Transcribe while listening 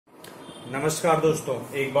नमस्कार दोस्तों,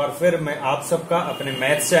 एक बार फिर मैं आप सबका अपने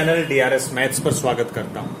मैथ्स चैनल डीआरएस मैथ्स पर स्वागत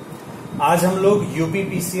करता हूं। आज हम लोग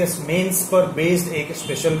यूपीपीसीएस मेंस पर बेस्ड एक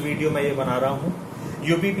स्पेशल वीडियो मैं ये बना रहा हूं।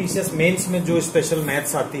 यूपीपीसीएस मेंस में जो स्पेशल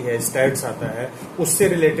मैथ्स आती है, स्टैट्स आता है, उससे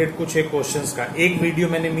रिलेटेड कुछ एक क्वेश्चंस का एक वीडियो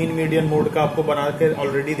मैंने मीन मीडियन मोड का आपको बना के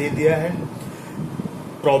ऑलरेडी दे दिया है।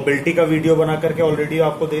 प्रोबेबिलिटी का वीडियो बना करके ऑलरेडी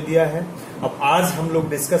आपको दे दिया है। अब आज हम लोग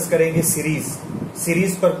डिस्कस करेंगे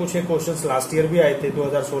सीरीज पर कुछ एक क्वेश्चंस लास्ट ईयर भी आए थे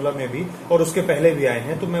 2016 में भी, और उसके पहले भी आए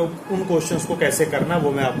हैं, तो मैं उन क्वेश्चंस को कैसे करना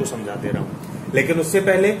वो मैं आपको समझा दे रहा हूं। लेकिन उससे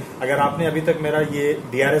पहले अगर आपने अभी तक मेरा ये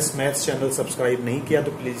डीआरएस मैथ्स चैनल सब्सक्राइब नहीं किया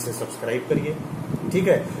तो प्लीज इसे सब्सक्राइब करिए, ठीक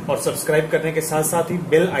है। और सब्सक्राइब करने के साथ साथ ही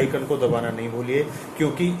बेल आइकन को दबाना नहीं भूलिए,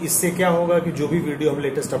 क्योंकि इससे क्या होगा कि जो भी वीडियो हम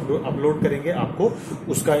लेटेस्ट अपलोड करेंगे आपको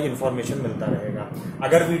उसका इन्फॉर्मेशन मिलता रहेगा।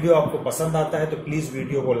 अगर वीडियो आपको पसंद आता है तो प्लीज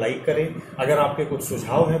वीडियो को लाइक करें। अगर आपके कुछ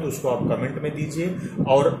सुझाव हैं तो उसको आप कमेंट में दीजिए,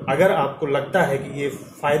 और अगर आपको लगता है कि ये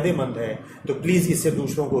फायदेमंद है तो प्लीज इसे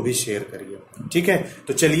दूसरों को भी शेयर करिए, ठीक है।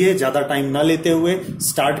 तो चलिए ज्यादा टाइम ना लेते हुए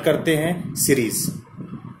स्टार्ट करते हैं सीरीज।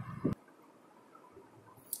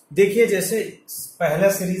 देखिए, जैसे पहला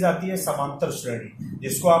सीरीज आती है समांतर श्रेणी,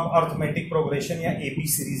 जिसको आप अर्थमेटिक प्रोग्रेशन या एपी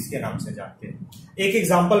सीरीज के नाम से जानते हैं। एक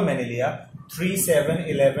एग्जांपल मैंने लिया 3, 7,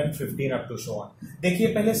 11, 15 अप टू सो ऑन। देखिए,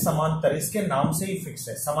 पहले समांतर, इसके नाम से ही फिक्स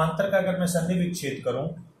है। समांतर का अगर मैं सन्धि विच्छेद करूं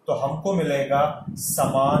तो हमको मिलेगा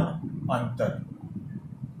समान अंतर।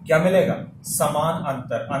 क्या मिलेगा? समान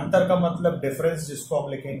अंतर। अंतर का मतलब डिफरेंस, जिसको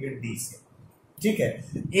हम लिखेंगे डी से, ठीक है।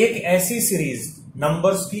 एक ऐसी सीरीज,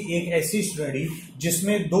 नंबर्स की एक ऐसी श्रेणी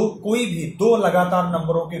जिसमें कोई भी दो लगातार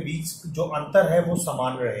नंबरों के बीच जो अंतर है वो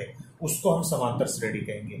समान रहे, उसको हम समांतर श्रेणी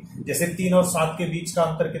कहेंगे। जैसे 3 और 7 के बीच का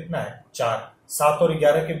अंतर कितना है? 4। 7 और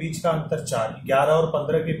 11 के बीच का अंतर 4। 11 और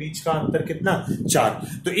 15 के बीच का अंतर कितना?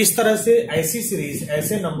 4। तो इस तरह से ऐसी सीरीज,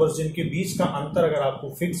 ऐसे नंबर्स जिनके बीच का अंतर अगर आपको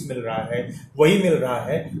फिक्स मिल रहा है, वही मिल रहा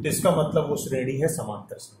है, तो इसका मतलब वो श्रेणी है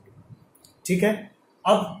समांतर श्रेणी, ठीक है।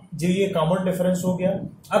 अब जो ये कॉमन डिफरेंस हो गया।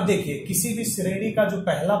 अब देखिए, किसी भी श्रेणी का जो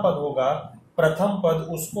पहला पद होगा, प्रथम पद,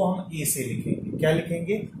 उसको हम ए से लिखेंगे। क्या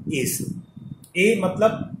लिखेंगे? ए से। ए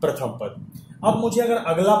मतलब प्रथम पद। अब मुझे अगर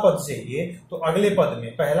अगला पद चाहिए तो अगले पद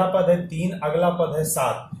में, पहला पद है 3, अगला पद है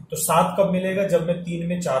 7, तो 7 कब मिलेगा? जब मैं 3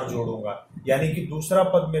 में 4 जोड़ूंगा, यानी कि दूसरा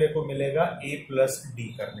पद मेरे को मिलेगा a प्लस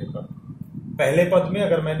डी करने पर। पहले पद में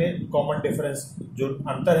अगर मैंने कॉमन डिफरेंस जो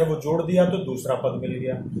अंतर है वो जोड़ दिया तो दूसरा पद मिल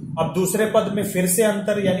गया। अब दूसरे पद में फिर से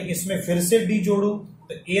अंतर, यानी इसमें फिर से डी जोड़ू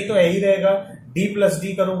तो ए तो यही रहेगा, डी प्लस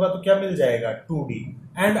डी करूंगा तो क्या मिल जाएगा? 2d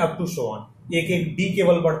and up to so on. एक एक डी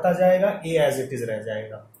केवल बढ़ता जाएगा, ए एज इट इज रह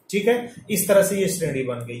जाएगा, ठीक है। इस तरह से ये श्रेणी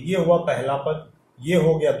बन गई। ये हुआ पहला पद, ये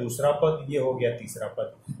हो गया दूसरा पद, ये हो गया तीसरा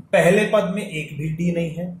पद। पहले पद में एक भी डी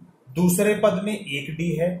नहीं है, दूसरे पद में एक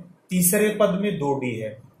डी है, तीसरे पद में 2 डी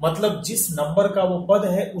है। मतलब जिस नंबर का वो पद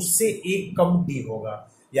है उससे एक कम डी होगा।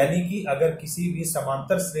 यानी कि अगर किसी भी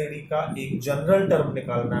समांतर श्रेणी का एक जनरल टर्म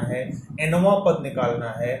निकालना है, nवां पद निकालना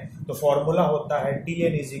है, तो फॉर्मूला होता है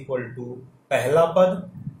tn इज इक्वल टू पहला पद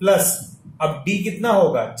प्लस, अब d कितना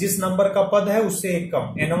होगा? जिस नंबर का पद है उससे एक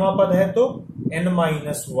कम। nवां पद है तो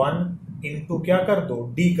n-1 इंटू क्या कर दो?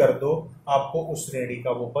 d कर दो, आपको उस श्रेणी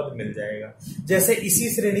का वो पद मिल जाएगा। जैसे इसी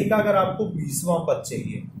श्रेणी का अगर आपको 20वां पद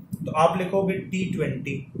चाहिए तो आप लिखोगे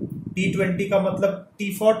T20। T20 का मतलब T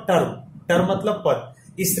फॉर टर्म, टर्म मतलब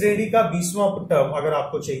पद। इस श्रेणी का 20वां टर्म अगर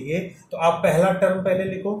आपको चाहिए तो आप पहला टर्म पहले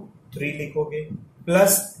लिखो, 3 लिखोगे,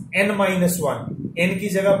 प्लस n-1। n की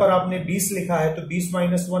जगह पर आपने 20 लिखा है तो 20 -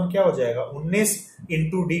 1 क्या हो जाएगा? 19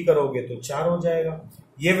 इंटू डी करोगे तो 4 हो जाएगा।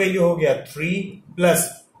 ये वैल्यू हो गया 3 प्लस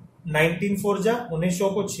 19 4 जा 19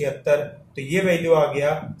 को 76, तो ये वैल्यू आ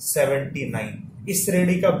गया 79। इस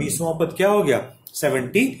श्रेणी का 20वां पद क्या हो गया?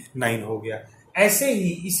 79 हो गया। ऐसे ही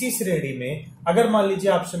इसी श्रेणी में अगर मान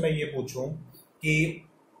लीजिए आपसे मैं ये पूछूं कि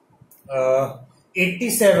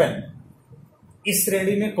 87 इस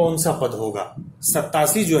श्रेणी में कौन सा पद होगा?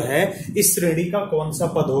 87 जो है इस श्रेणी का कौन सा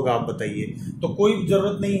पद होगा, आप बताइए। तो कोई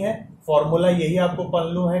जरूरत नहीं है, फॉर्मूला यही आपको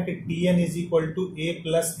पढ़ना है कि tn is equal to a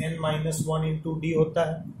plus n-1 into D होता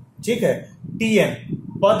है, ठीक है। tn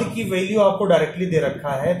पद की वैल्यू आपको डायरेक्टली दे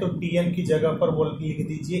रखा है, तो tn की जगह पर वो लिख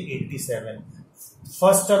दीजिए 87।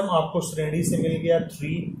 फर्स्ट टर्म आपको श्रेणी से मिल गया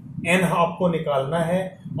 3, n आपको निकालना है,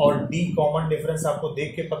 और d कॉमन डिफरेंस आपको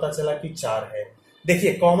देख के पता चला कि 4 है।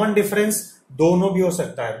 देखिए, कॉमन डिफरेंस दोनों भी हो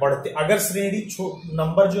सकता है, बढ़ते, अगर श्रेणी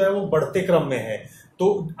नंबर जो है वो बढ़ते क्रम में है तो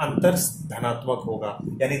अंतर धनात्मक होगा,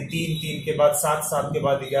 यानी 3 3 के बाद 7 7 के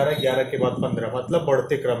बाद 11 11 के बाद 15, मतलब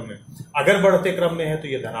बढ़ते क्रम में। अगर बढ़ते क्रम में है तो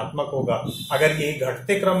ये धनात्मक होगा, अगर यही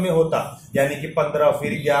घटते क्रम में होता यानी कि 15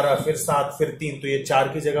 फिर 11 फिर 7 फिर 3, तो ये 4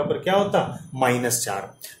 की जगह पर क्या होता, -4।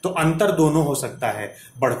 तो अंतर दोनों हो सकता है,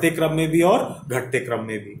 बढ़ते क्रम में भी और घटते क्रम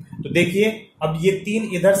में भी। तो देखिए अब ये 3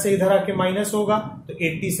 इधर से इधर आके माइनस होगा, तो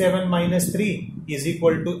 87 - 3 is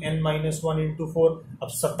equal to n-1 into 4। अब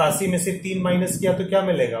 87 में से 3 माइनस किया तो क्या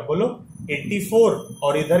मिलेगा, बोलो 84,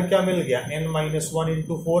 और इधर क्या मिल गया, n-1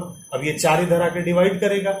 इंटू 4। अब ये 4 इधर आके डिवाइड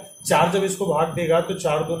करेगा, 4 जब इसको भाग देगा तो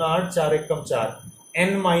 4 दूना 8, 4 एकम 4,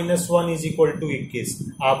 n-1 इज इक्वल टू 21।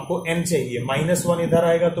 आपको n चाहिए, -1 इधर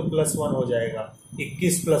आएगा तो +1 हो जाएगा,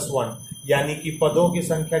 21 + 1 यानी कि पदों की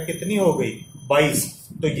संख्या कितनी हो गई, 22।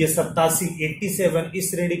 तो ये 87 इस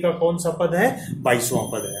श्रेणी का कौन सा पद है, 22वां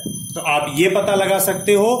पद है। तो आप ये पता लगा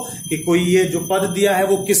सकते हो कि कोई ये जो पद दिया है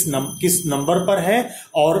वो किस नंबर पर है,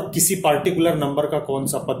 और किसी पार्टिकुलर नंबर का कौन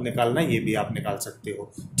सा पद निकालना ये भी आप निकाल सकते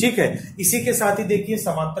हो। ठीक है, इसी के साथ ही देखिए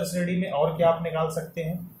समांतर श्रेणी में और क्या आप निकाल सकते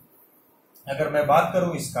हैं। अगर मैं बात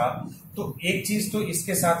करूं इसका, तो एक चीज तो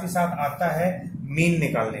इसके साथ ही साथ आता है मीन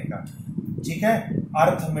निकालने का। ठीक है,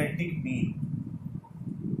 अर्थमेटिक मीन।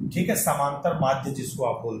 ठीक है, समांतर माध्य जिसको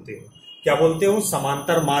आप बोलते हो, क्या बोलते हो,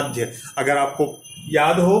 समांतर माध्य। अगर आपको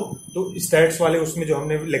याद हो तो स्टैट्स वाले उसमें जो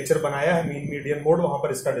हमने लेक्चर बनाया है मीन मीडियन मोड, वहां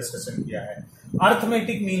पर इसका डिस्कशन किया है।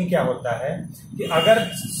 अर्थमेटिक मीन क्या होता है कि अगर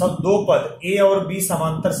सब दो पद ए और बी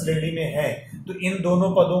समांतर श्रेणी में हैं, तो इन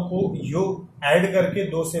दोनों पदों को योग ऐड करके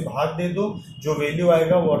 2 से भाग दे दो, जो वैल्यू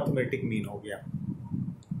आएगा वो अर्थमेटिक मीन हो गया।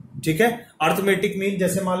 ठीक है, अर्थमेटिक मीन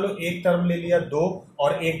जैसे मान लो एक टर्म ले लिया 2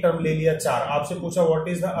 और एक टर्म ले लिया 4, आपसे पूछा what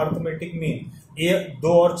is the arithmetic mean,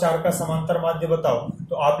 2 और 4 का समांतर माध्य बताओ,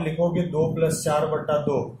 तो आप लिखोगे 2 +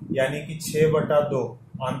 4/2 यानी कि 6/2।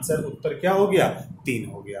 आंसर उत्तर क्या हो गया, 3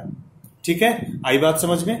 हो गया। ठीक है, आई बात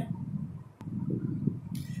समझ में।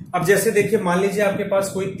 अब जैसे देखिए मान लीजिए आपके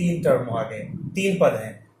पास कोई 3 टर्म आ गए, 3 पद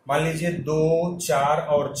हैं, मान लीजिए 2 4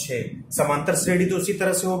 और 6। समांतर श्रेणी तो उसी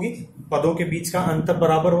तरह से होगी, पदों के बीच का अंतर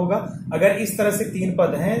बराबर होगा। अगर इस तरह से 3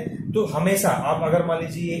 पद हैं तो हमेशा आप अगर मान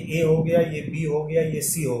लीजिए ये A हो गया, ये B हो गया, ये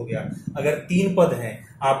C हो गया, अगर 3 पद हैं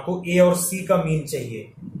आपको A और C का मीन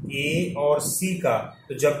चाहिए, A और C का,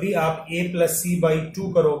 तो जब भी आप A +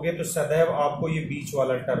 C/2 करोगे तो सदैव आपको ये बीच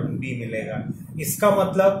वाला टर्म B मिलेगा। इसका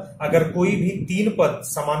मतलब अगर कोई भी 3 पद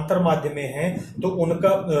समांतर माध्य में है तो उनका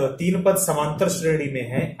 3 पद समांतर श्रेणी में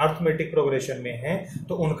है, अर्थमेटिक प्रोग्रेशन में है,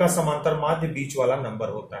 तो उनका समांतर माध्य बीच वाला नंबर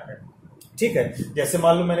होता है। ठीक है, जैसे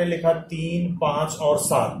मान लो मैंने लिखा 3 5 और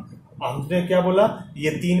 7, हमने क्या बोला,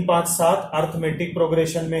 ये 3 5 7 अर्थमेटिक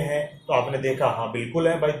प्रोग्रेशन में है, तो आपने देखा हाँ बिल्कुल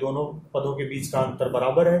है भाई, दोनों पदों के बीच का अंतर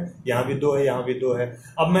बराबर है, यहां भी 2 है यहां भी 2 है।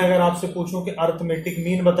 अब मैं अगर आपसे पूछूं कि अर्थमेटिक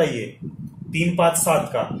मीन बताइए 3 5 7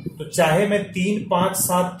 का, तो चाहे मैं 3 5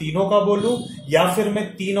 7 तीनों का बोलूं या फिर मैं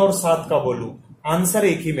 3 और 7 का बोलूं, आंसर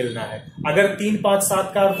एक ही मिलना है। अगर 3 5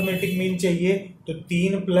 7 का अर्थमेटिक मीन चाहिए तो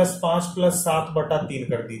 3 + 5 + 7/3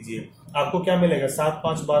 कर दीजिए, आपको क्या मिलेगा, 7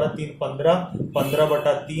 5 12 3 15,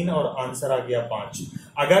 15/3 और आंसर आ गया 5।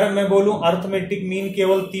 अगर मैं बोलूं अर्थमेटिक मीन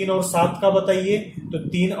केवल 3 और 7 का बताइए, तो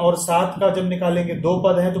 3 और 7 का जब निकालेंगे, 2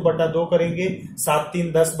 पद हैं तो /2 करेंगे, 7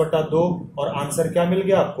 3 10/2 और आंसर क्या मिल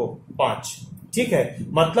गया आपको, 5। ठीक है,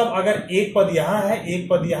 मतलब अगर एक पद यहां है एक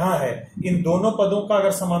पद यहां है, इन दोनों पदों का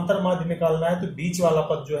अगर समांतर माध्य निकालना है तो बीच वाला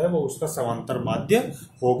पद जो है वो उसका समांतर माध्य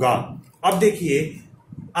होगा। अब देखिए,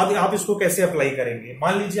 अब आप इसको कैसे अप्लाई करेंगे।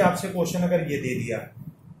 मान लीजिए आपसे क्वेश्चन अगर ये दे दिया,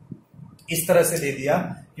 इस तरह से दे दिया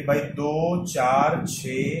कि भाई 2 4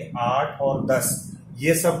 6 8 और 10,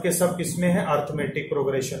 ये सब के सब किसमें है, अर्थमेटिक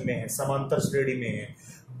प्रोग्रेशन में है, समांतर श्रेणी में है।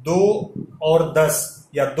 2 और 10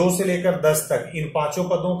 या 2 से लेकर 10 तक, इन पांचों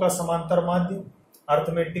पदों का समांतर माध्य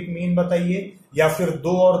अर्थमेटिक मीन बताइए, या फिर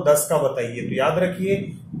 2 और 10 का बताइए। तो याद रखिए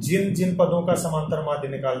जिन जिन पदों का समांतर माध्य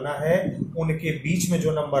निकालना है उनके बीच में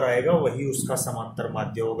जो नंबर आएगा वही उसका समांतर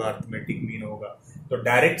माध्य होगा, अर्थमेटिक मीन होगा। तो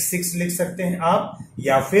डायरेक्ट 6 लिख सकते हैं आप,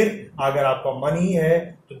 या फिर अगर आपका मन ही है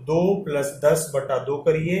तो 2 + 10/2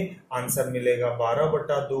 करिए, आंसर मिलेगा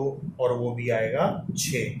 12/2 और वो भी आएगा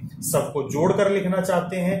 6। सबको जोड़कर लिखना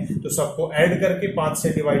चाहते हैं तो सबको ऐड करके 5 से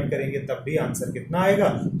डिवाइड करेंगे, तब भी आंसर कितना आएगा,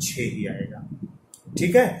 6 ही आएगा।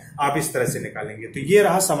 ठीक है, आप इस तरह से निकालेंगे। तो ये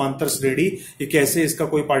रहा समांतर श्रेणी, ये कैसे इसका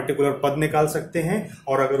कोई पार्टिकुलर पद निकाल सकते हैं,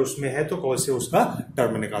 और अगर उसमें है तो कैसे उसका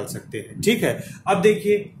टर्म निकाल सकते हैं। ठीक है, अब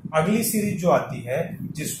देखिए अगली सीरीज जो आती है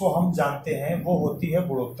जिसको हम जानते हैं वो होती है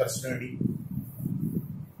गुणोत्तर श्रेणी।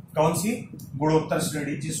 कौन सी, गुणोत्तर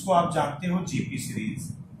श्रेणी, जिसको आप जानते हो जीपी सीरीज।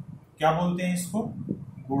 क्या बोलते हैं इसको,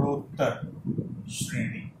 गुणोत्तर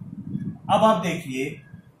श्रेणी। अब आप देखिए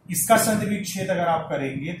इसका संधि विच्छेद अगर आप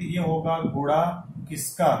करेंगे तो ये होगा गुणा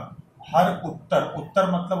किसका, हर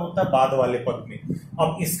उत्तर मतलब होता है बाद वाले पद में।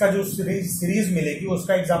 अब इसका जो सीरीज मिलेगी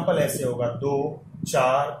उसका एग्जांपल ऐसे होगा 2,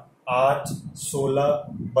 4, 8, 16,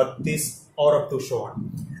 32 और अप टू शो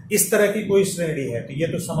ऑन। इस तरह की कोई श्रेणी है तो ये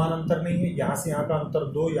तो समान अंतर नहीं है, यहां से यहां का अंतर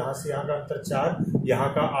 2, यहां से यहां का अंतर 4, यहां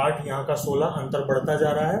का 8, यहां का 16, अंतर बढ़ता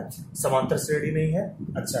जा रहा है, समांतर श्रेणी नहीं है।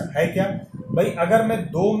 अच्छा है क्या भाई, अगर मैं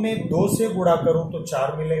 2 में 2 से गुणा करूं तो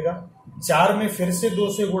 4 मिलेगा, 4 में फिर से 2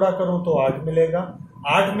 से गुणा करूं तो 8 मिलेगा,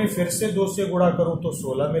 8 में फिर से 2 से गुणा करूं तो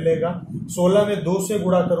 16 मिलेगा, 16 में 2 से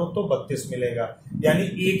गुणा करूं तो 32 मिलेगा। यानी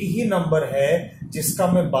एक ही नंबर है जिसका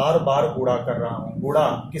मैं बार बार गुणा कर रहा हूं। गुणा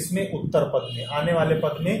किसमें? उत्तर पद में, आने वाले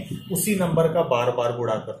पद में उसी नंबर का बार बार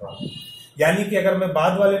गुणा कर रहा हूं। यानी कि अगर मैं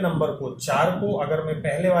बाद वाले नंबर को 4 को अगर मैं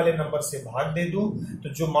पहले वाले नंबर से भाग दे दूं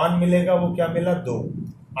तो जो मान मिलेगा वो क्या मिला? 2।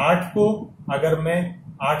 8 को अगर मैं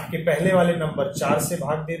 8 के पहले वाले नंबर 4 से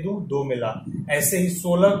भाग दे दूं 2 मिला। ऐसे ही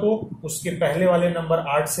 16 को उसके पहले वाले नंबर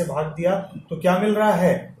 8 से भाग दिया तो क्या मिल रहा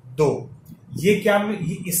है? 2। ये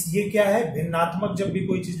क्या है? भिन्नात्मक जब भी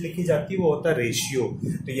कोई चीज लिखी जाती है वो होता है रेशियो।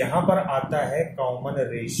 तो यहां पर आता है कॉमन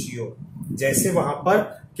रेशियो। जैसे वहां पर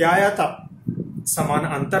क्या आया था? समान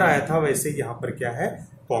अंतर आया था, वैसे यहां पर क्या है?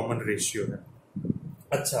 कॉमन रेशियो है।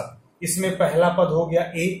 अच्छा, इसमें पहला पद हो गया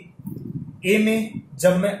ए में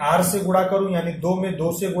जब मैं आर से गुणा करूं यानी 2 में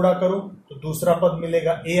 2 से गुणा करूं तो दूसरा पद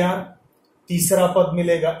मिलेगा ए आर, तीसरा पद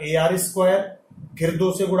मिलेगा ए आर स्क्वायर, फिर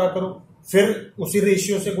 2 से गुणा करूं, फिर उसी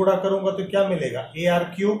रेशियो से गुणा करूंगा तो क्या मिलेगा? A R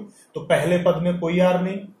cube. तो पहले पद में कोई आर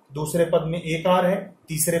नहीं, दूसरे पद में एक आर है,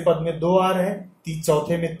 तीसरे पद में 2 आर है,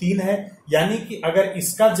 चौथे में 3 है। यानी कि अगर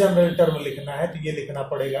इसका जनरल टर्म लिखना है तो ये लिखना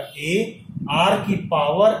पड़ेगा ए आर की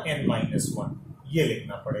पावर n-1, ये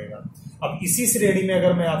लिखना पड़ेगा। अब इसी श्रेणी में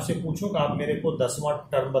अगर मैं आपसे पूछूं कि आप मेरे को 10वां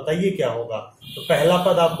टर्म बताइए क्या होगा, तो पहला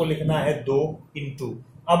पद आपको लिखना है 2 इंटू,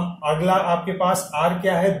 अब अगला आपके पास आर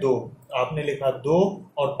क्या है? 2, आपने लिखा 2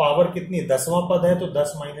 और पावर कितनी? 10वां पद है तो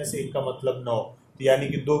 10 - 1 का मतलब 9, तो यानी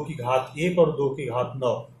कि 2 की घात 1 और 2 की घात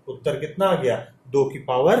 9, उत्तर कितना आ गया? 2 की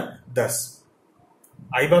पावर 10।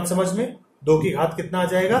 आई बात समझ में? 2 की घात कितना आ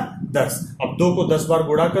जाएगा? 10। अब 2 को 10 बार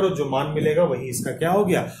गुणा करो, जो मान मिलेगा वही इसका क्या हो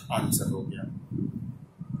गया? आंसर हो गया।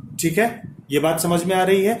 ठीक है, ये बात समझ में आ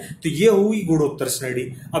रही है? तो ये हुई गुणोत्तर श्रेणी।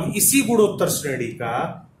 अब इसी गुणोत्तर श्रेणी का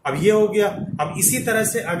अब ये हो गया। अब इसी तरह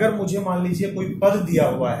से अगर मुझे मान लीजिए कोई पद दिया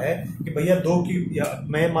हुआ है कि भैया 2 की,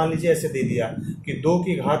 मैं मान लीजिए ऐसे दे दिया कि 2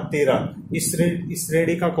 की घात 13 इस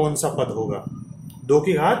श्रेणी का कौन सा पद होगा? 2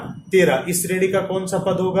 की घात 13 इस श्रेणी का कौन सा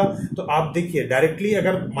पद होगा? तो आप देखिए डायरेक्टली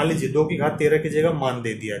अगर मान लीजिए 2 की घात 13 की जगह मान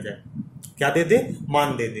दे दिया जाए, क्या दे दे?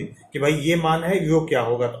 मान दे दे कि भाई ये मान है, यो क्या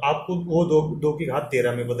होगा? तो आपको वो 2 की घात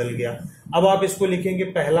 13 में बदल गया। अब आप इसको लिखेंगे,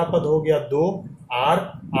 पहला पद हो गया 2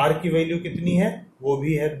 आर की वैल्यू कितनी है? वो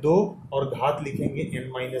भी है 2 और घात लिखेंगे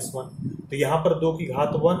n-1। तो यहां पर 2 की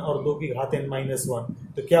घात 1 और 2 की घात n-1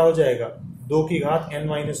 तो क्या हो जाएगा? 2 की घात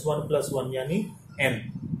n-1 प्लस 1 यानी n।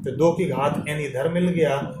 तो 2 की घात n इधर मिल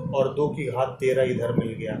गया और 2 की घात 13 इधर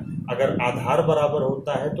मिल गया। अगर आधार बराबर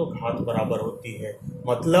होता है तो घात बराबर होती है,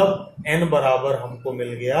 मतलब n बराबर हमको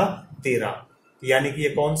मिल गया 13। यानी कि ये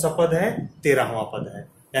कौन सा पद है? 13वां पद है।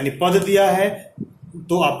 यानी पद दिया है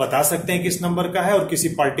तो आप बता सकते हैं किस नंबर का है, और किसी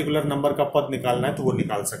पार्टिकुलर नंबर का पद निकालना है तो वो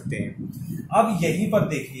निकाल सकते हैं। अब यहीं पर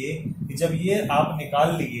देखिए कि जब ये आप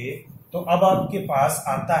निकाल लिए तो अब आपके पास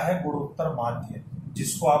आता है गुणोत्तर माध्य,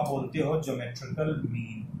 जिसको आप बोलते हो ज्योमेट्रिकल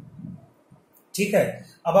मीन। ठीक है,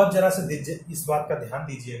 अब आप जरा से इस बात का ध्यान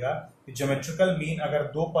दीजिएगा कि ज्योमेट्रिकल मीन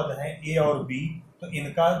अगर 2 पद हैं ए और बी तो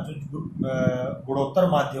इनका जो गुणोत्तर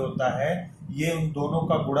माध्य होता है ये उन दोनों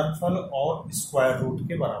का गुणनफल और स्क्वायर रूट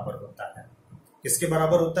के बराबर होता है। किसके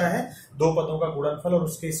बराबर होता है? 2 पदों का गुणनफल और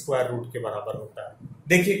उसके स्क्वायर रूट के बराबर होता है।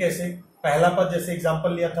 देखिए कैसे, पहला पद जैसे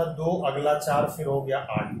एग्जांपल लिया था 2 अगला 4 फिर हो गया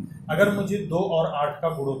 8। अगर मुझे 2 और 8 का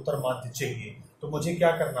गुणोत्तर माध्य चाहिए तो मुझे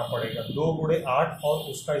क्या करना पड़ेगा? 2 गुणे 8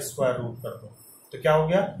 और उसका स्क्वायर रूट कर दो तो क्या हो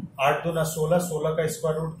गया? 8 दूना 16, 16 का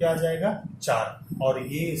स्क्वायर रूट क्या आ जाएगा? 4, और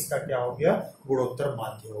ये इसका क्या हो गया? गुणोत्तर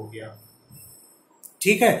माध्य हो गया।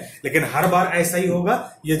 ठीक है, लेकिन हर बार ऐसा ही होगा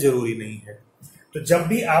ये जरूरी नहीं है। तो जब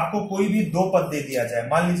भी आपको कोई भी 2 पद दे दिया जाए,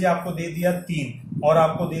 मान लीजिए आपको दे दिया 3 और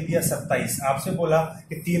आपको दे दिया 27, आपसे बोला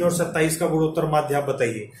कि 3 और 27 का गुणोत्तर माध्य आप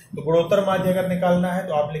बताइए, तो गुणोत्तर माध्य अगर निकालना है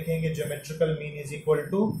तो आप लिखेंगे geometrical mean is equal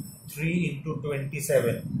to 3 ×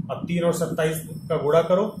 27। अब 3 और 27 का गुणा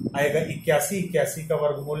करो, आएगा 81, 81 का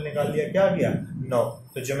वर्गमूल निकाल लिया, क्या आ गया? 9।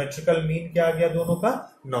 तो ज्योमेट्रिकल मीन क्या आ गया? दोनों का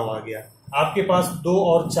 9 आ गया। आपके पास 2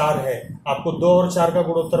 और 4 है, आपको 2 और 4 का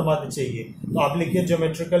गुणोत्तर माध्य चाहिए, तो आप लिखिए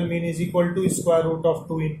geometrical mean is equal to square root of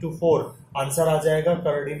 2 into 4, answer आ जाएगा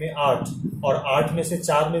करनी में 8, और 8 में से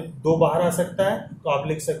 4 में 2 बाहर आ सकता है, तो आप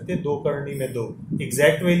लिख सकते हैं 2 करनी में 2।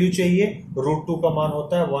 एग्जैक्ट वैल्यू चाहिए, √2 का मान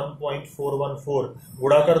होता है 1.414,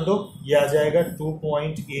 गुणा कर दो, ये आ जाएगा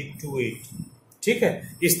 2.828। ठीक है,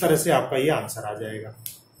 इस तरह से आपका ये आंसर आ जाएगा।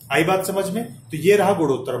 आई बात समझ में? तो ये रहा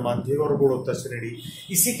गुणोत्तर माध्य और गुणोत्तर श्रेणी।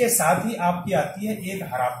 इसी के साथ ही आपकी आती है एक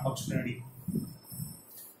हरात्मक श्रेणी।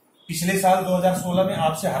 पिछले साल 2016 में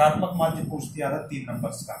आपसे हरात्मक माध्य पूछ दिया था 3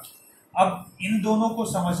 नंबर्स का। अब इन दोनों को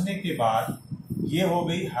समझने के बाद ये हो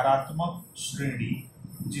गई हरात्मक श्रेणी,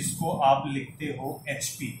 जिसको आप लिखते हो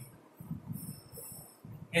HP।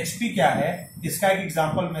 HP क्या है, इसका एक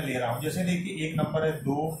एग्जांपल मैं ले रहा हूं। जैसे देखिए एक नंबर है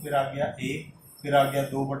 2, फिर आ गया 1, फिर आ गया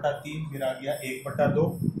 2/3, फिर आ गया 1/2,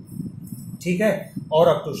 ठीक है, और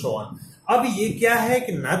अप टू सो ऑन। अब ये क्या है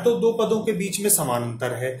कि ना तो 2 पदों के बीच में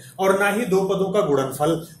समानांतर है और ना ही 2 पदों का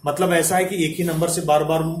गुणनफल, मतलब ऐसा है कि एक ही नंबर से बार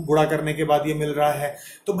बार गुणा करने के बाद ये मिल रहा है,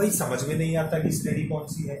 तो भाई समझ में नहीं आता कि श्रेणी कौन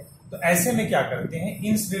सी है। तो ऐसे में क्या करते हैं,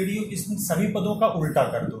 इन श्रेणियों इन सभी पदों का उल्टा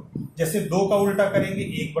कर दो। जैसे 2 का उल्टा करेंगे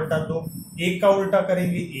 1/2, 1 का उल्टा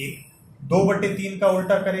करेंगे 1, 2/3 का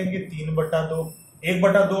उल्टा करेंगे 3/2,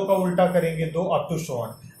 1/2 का उल्टा करेंगे 2, अप टू सो ऑन।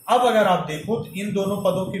 अब अगर आप देखो तो इन दोनों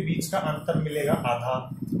पदों के बीच का अंतर मिलेगा आधा,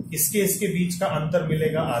 इसके बीच का अंतर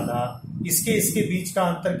मिलेगा आधा, इसके बीच का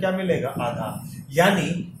अंतर क्या मिलेगा, आधा। यानी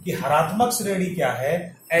कि हरात्मक श्रेणी क्या है,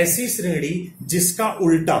 ऐसी श्रेणी जिसका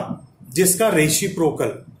उल्टा, जिसका रेसिप्रोकल,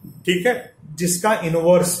 ठीक है, जिसका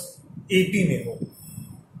इनवर्स एपी में हो,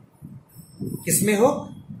 किसमें हो,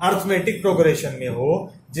 अर्थमेटिक प्रोग्रेशन में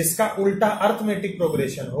हो, जिसका उल्टा अर्थमेटिक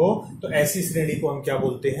प्रोग्रेशन हो, तो ऐसी श्रेणी को हम क्या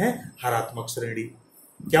बोलते हैं, हरात्मक श्रेणी।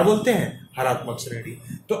 क्या बोलते हैं, हरात्मक श्रेणी।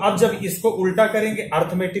 तो अब जब इसको उल्टा करेंगे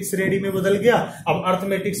अर्थमेटिक श्रेणी में बदल गया। अब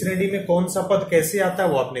अर्थमेटिक श्रेणी में कौन सा पद कैसे आता है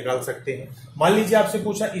वो आप निकाल सकते हैं। मान लीजिए आपसे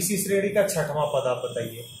पूछा इसी श्रेणी का 6वां पद आप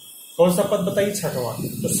बताइए, कौन सा पद बताइए, 6वां।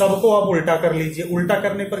 तो सबको आप उल्टा कर लीजिए, उल्टा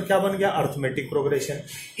करने पर क्या बन गया, अर्थमेटिक प्रोग्रेशन।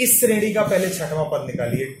 इस श्रेणी का पहले 6वां पद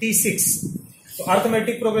निकालिए, T6। तो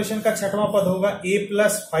अर्थमेटिक प्रोग्रेशन का 6वां पद होगा A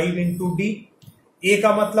 + 5 × D। A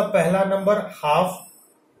का मतलब पहला नंबर हाफ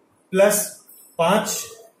प्लस 5,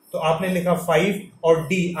 तो आपने लिखा 5, और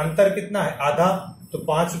D अंतर कितना है, आधा, तो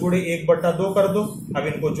 5 × 1/2 कर दो। अब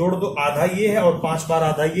इनको जोड़ दो, आधा ये है और 5 बार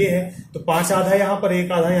आधा ये है, तो 5 आधा यहां पर,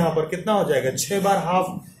 1 आधा यहां पर, कितना हो जाएगा, 6 बार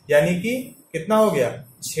हाफ, यानी कि कितना हो गया,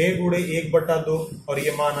 6 × 1/2, और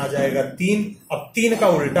ये मान आ जाएगा 3। अब 3 का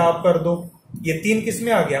उल्टा आप कर दो, ये 3 किस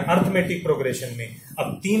में आ गया, अर्थमेटिक प्रोग्रेशन में।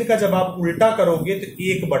 अब 3 का जब आप उल्टा करोगे तो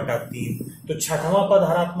 1/3, तो 6वां पद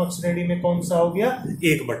हरात्मक श्रेणी में कौन सा हो गया,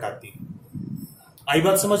 1/3। आई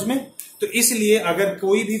बात समझ में? तो इसलिए अगर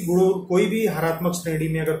कोई भी हरात्मक श्रेणी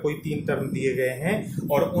में अगर कोई 3 टर्म दिए गए हैं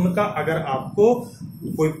और उनका अगर आपको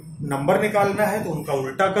कोई नंबर निकालना है तो उनका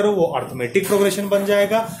उल्टा करो, वो अर्थमेटिक प्रोग्रेशन बन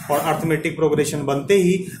जाएगा, और अर्थमेटिक प्रोग्रेशन बनते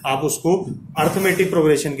ही आप उसको अर्थमेटिक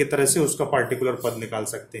प्रोग्रेशन की तरह से उसका पार्टिकुलर पद निकाल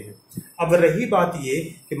सकते हैं। अब रही बात ये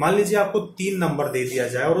कि मान लीजिए आपको 3 नंबर दे दिया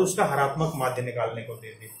जाए और उसका हरात्मक माध्य निकालने को दे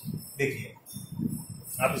दे। देखिए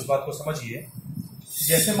आप इस बात को समझिए,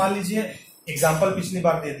 जैसे मान लीजिए एग्जाम्पल पिछली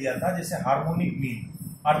बार दे दिया था, जैसे हार्मोनिक मीन,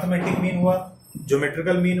 अर्थमेटिक मीन हुआ,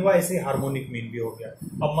 ज्योमेट्रिकल मीन हुआ, ऐसे हार्मोनिक मीन भी हो गया।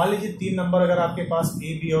 अब मान लीजिए 3 नंबर अगर आपके पास A,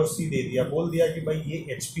 B और C दे दिया, बोल दिया कि भाई ये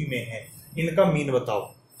HP में है, इनका मीन बताओ,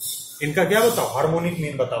 इनका क्या बताओ, हार्मोनिक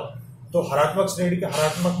मीन बताओ, तो हरात्मक श्रेणी का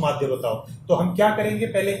हरात्मक माध्य बताओ। तो हम क्या करेंगे,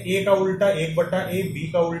 पहले A का उल्टा 1/A,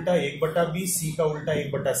 B का उल्टा 1/B, C का उल्टा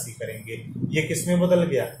 1/C करेंगे। ये किसमें बदल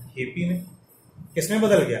गया, AP में। किसमें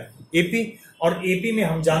बदल गया, AP। और AP में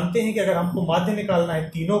हम जानते हैं कि अगर हमको माध्य निकालना है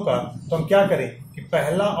तीनों का, तो हम क्या करें कि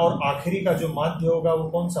पहला और आखिरी का जो माध्य होगा वो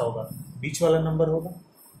कौन सा होगा, बीच वाला नंबर होगा।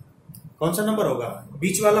 कौन सा नंबर होगा,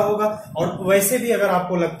 बीच वाला होगा। और वैसे भी अगर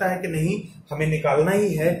आपको लगता है कि नहीं हमें निकालना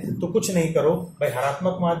ही है, तो कुछ नहीं करो भाई,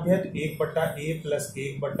 हरात्मक माध्य है तो 1/A +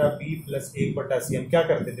 1/B + 1/C। हम क्या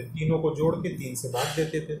करते थे, तीनों को जोड़ के 3 से भाग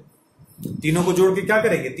देते थे। तीनों को जोड़ के क्या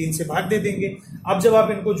करेंगे, 3 से भाग दे देंगे। अब जब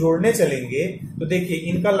आप इनको जोड़ने चलेंगे तो देखिए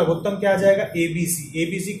इनका लघुत्तम क्या आ जाएगा, ABC।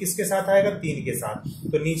 ABC किसके साथ आएगा, 3 के साथ,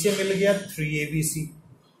 तो नीचे मिल गया 3ABC।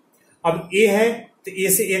 अब A है तो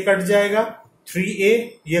A से A कट जाएगा, 3A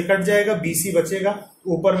ये कट जाएगा, BC बचेगा,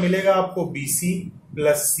 ऊपर मिलेगा आपको BC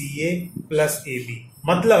 + CA + AB।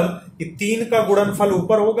 मतलब कि 3 का गुणनफल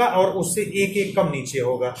ऊपर होगा और उससे 1 कम नीचे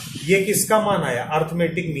होगा। ये किसका मान आया,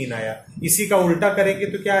 अर्थमेटिक मीन आया। इसी का उल्टा करेंगे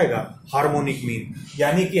तो क्या आएगा, हार्मोनिक मीन।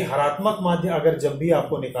 यानी कि हरात्मक माध्य अगर जब भी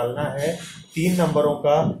आपको निकालना है 3 नंबरों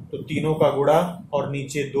का, तो तीनों का गुणा और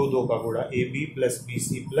नीचे 2 का गुणा, AB +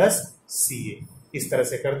 BC + CA। इस तरह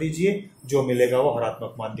से कर दीजिए, जो मिलेगा वो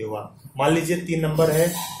हरात्मक माध्य हुआ। मान लीजिए 3 नंबर है,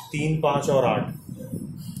 3, 5 और 8,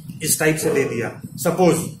 इस टाइप से दे दिया।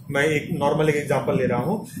 सपोज मैं एक नॉर्मल एक एग्जांपल ले रहा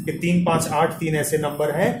हूं कि 3, 5, 8 3 ऐसे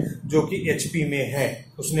नंबर हैं जो कि एचपी में है,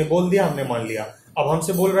 उसने बोल दिया, हमने मान लिया। अब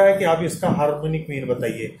हमसे बोल रहा है कि आप इसका हार्मोनिक मीन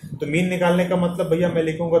बताइए। तो मीन निकालने का मतलब भैया मैं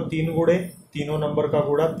लिखूंगा 3 गुणे तीनों नंबर का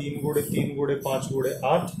गुणा, 3 गुणे 3 गुणे 5 गुणे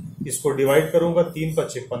 8, इसको डिवाइड करूंगा, 3 ×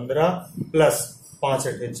 5 = 15 प्लस 5 ×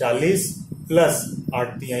 8 = 40 प्लस 8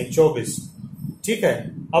 × 3 = 24। ठीक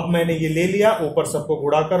है, अब मैंने ये ले लिया, ऊपर सबको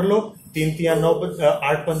गुणा कर लो, 3 × 3 = 9,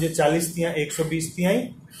 8 × 5 = 40, 3 × 120, 3 ×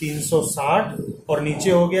 360 और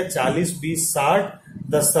नीचे हो गया 40, 20, 60,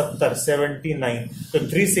 10, 70, 79। तो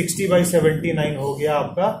 360/79 हो गया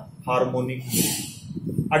आपका हार्मोनिक मीन।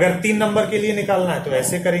 अगर 3 नंबर के लिए निकालना है तो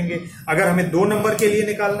ऐसे करेंगे, अगर हमें 2 नंबर के लिए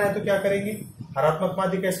निकालना है तो क्या करेंगे, हरात्मक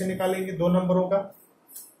माध्य कैसे निकालेंगे 2 नंबरों का।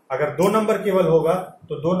 अगर 2 नंबर केवल होगा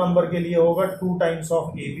तो 2 नंबर के लिए होगा 2 टाइम्स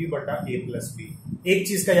ऑफ AB बटा A प्लस B। एक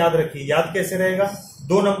चीज का याद रखिए, याद कैसे रहेगा,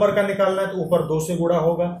 2 नंबर का निकालना है तो ऊपर 2 से गुणा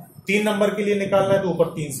होगा, 3 नंबर के लिए निकालना है तो ऊपर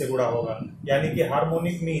 3 से गुणा होगा, यानी कि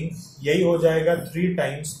हार्मोनिक मीन यही हो जाएगा 3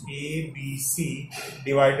 times ABC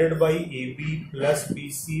divided by AB plus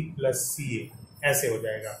BC plus CA, ऐसे हो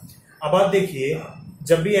जाएगा। अब आप देखिए,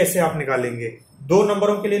 जब भी ऐसे आप निकालेंगे, 2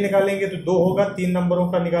 नंबरों के लिए निकालेंगे तो 2 होगा, 3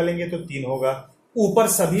 नंबरों का निकालेंगे तो 3 होगा, ऊपर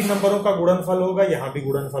सभी नंबरों का गुणनफल होगा, यहां भी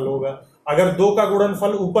गुणनफल होगा। अगर 2 का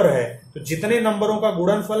गुणनफल ऊपर है तो जितने नंबरों का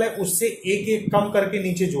गुणनफल है उससे एक एक कम करके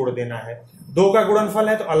नीचे जोड़ देना है। 2 का गुणनफल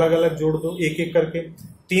है तो अलग अलग जोड़ दो एक एक करके,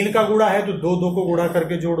 3 का गुणा है तो 2 को गुणा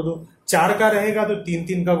करके जोड़ दो, 4 का रहेगा तो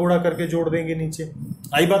 3 का गुणा करके जोड़ देंगे नीचे।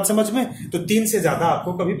 आई बात समझ में? तो 3 से ज्यादा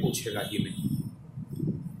आपको कभी पूछेगा ही नहीं।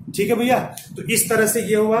 ठीक है भैया, तो इस तरह से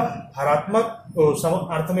ये हुआ हरात्मक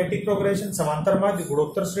अर्थमेटिक प्रोग्रेशन, समांतर माध्य,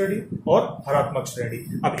 गुणोत्तर श्रेणी और हरात्मक श्रेणी।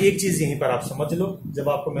 अब एक चीज यहीं पर आप समझ लो, जब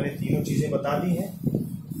आपको मैंने तीनों चीजें बता दी हैं,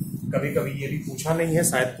 कभी कभी ये भी पूछा नहीं है,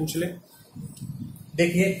 शायद पूछ ले।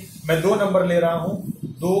 देखिए मैं 2 नंबर ले रहा हूं,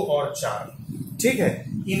 2 और 4, ठीक है।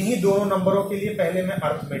 इन्हीं दोनों नंबरों के लिए पहले मैं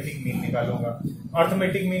अर्थमेटिक मीन निकालूंगा।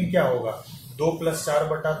 अर्थमेटिक मीन क्या होगा, 2 + 4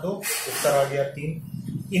 बटा 2, उत्तर आ गया 3।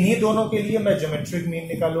 इन्हीं दोनों के लिए मैं ज्योमेट्रिक मीन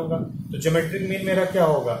निकालूंगा, तो ज्योमेट्रिक मीन मेरा क्या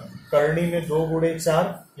होगा, करनी में 2 × 4,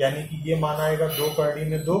 यानी कि ये मान आएगा 2 करनी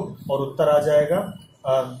में 2 और उत्तर आ जाएगा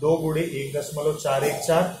 2 ×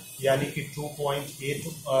 1.414, यानी कि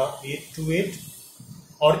 2.828।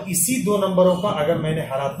 और इसी 2 नंबरों का अगर मैंने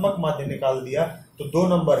हरात्मक माध्य निकाल दिया तो 2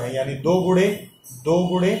 नंबर है, यानी 2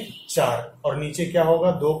 × 4 और नीचे क्या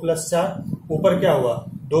होगा 2 + 4, ऊपर क्या हुआ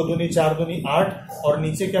 2 दूनी 4 दूनी 8 और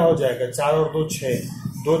नीचे क्या हो जाएगा 4 और 2 6,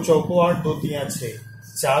 2 चौको 8, 2 तिया 6,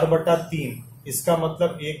 4/3, इसका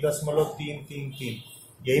मतलब 1.333,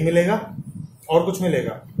 यही मिलेगा और कुछ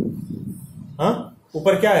मिलेगा? हाँ,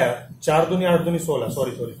 ऊपर क्या आया 4 दूनी 8 दूनी 16,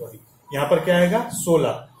 सॉरी यहाँ पर क्या आएगा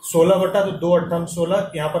 16, 16 बटा तो 2 8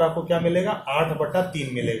 16, यहाँ पर आपको क्या मिलेगा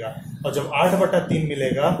 8/3 मिलेगा। और जब 8/3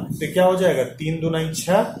 मिलेगा तो क्या हो जाएगा 3 दूना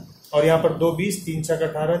 6 और यहाँ पर 2 20, 3 6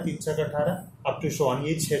 18, 3 6 18 अप टू सो ऑन,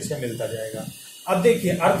 ये 6 मिलता जाएगा। अब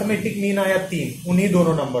देखिए अर्थमेटिक मीन आया 3, उन्हीं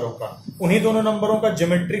दोनों नंबरों का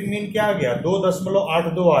ज्योमेट्रिक मीन क्या आ गया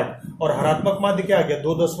 2.828 और हरात्मक माध्य क्या आ गया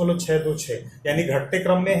 2.626, यानी घटते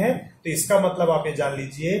क्रम में है। तो इसका मतलब आप ये जान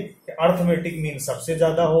लीजिए कि अर्थमेटिक मीन सबसे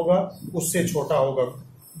ज्यादा होगा, उससे छोटा होगा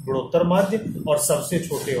गुणोत्तर माध्य और सबसे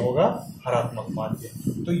छोटे होगा हरात्मक माध्य।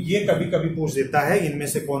 तो ये कभी कभी पूछ देता है इनमें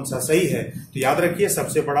से कौन सा सही है। तो याद रखिए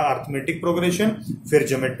सबसे बड़ा अर्थमेटिक प्रोग्रेशन, फिर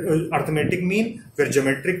अर्थमेटिक मीन, फिर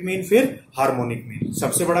ज्योमेट्रिक मीन, फिर हार्मोनिक मीन।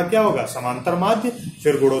 सबसे बड़ा क्या होगा समांतर माध्य,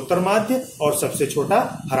 फिर गुणोत्तर माध्य और सबसे छोटा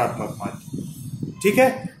हरात्मक माध्य। ठीक है,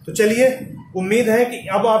 तो चलिए उम्मीद है कि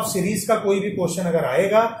अब आप सीरीज का कोई भी क्वेश्चन अगर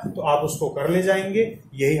आएगा तो आप उसको कर ले जाएंगे,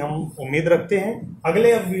 यही हम उम्मीद रखते हैं।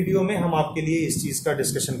 अगले वीडियो में हम आपके लिए इस चीज का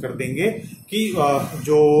डिस्कशन कर देंगे कि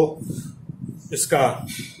जो इसका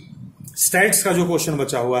स्टैट्स का जो क्वेश्चन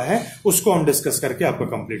बचा हुआ है उसको हम डिस्कस करके आपको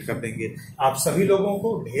कंप्लीट कर देंगे। आप सभी लोगों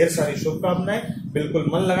को ढेर सारी शुभकामनाएं, बिल्कुल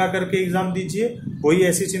मन लगा करके एग्जाम दीजिए, कोई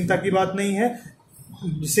ऐसी चिंता की बात नहीं है।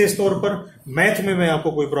 विशेष तौर पर मैथ में मैं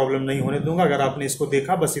आपको कोई प्रॉब्लम नहीं होने दूंगा। अगर आपने इसको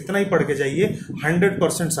देखा, बस इतना ही पढ़ के जाइए,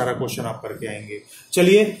 100% सारा क्वेश्चन आप करके आएंगे।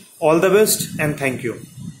 चलिए, all the best and thank you.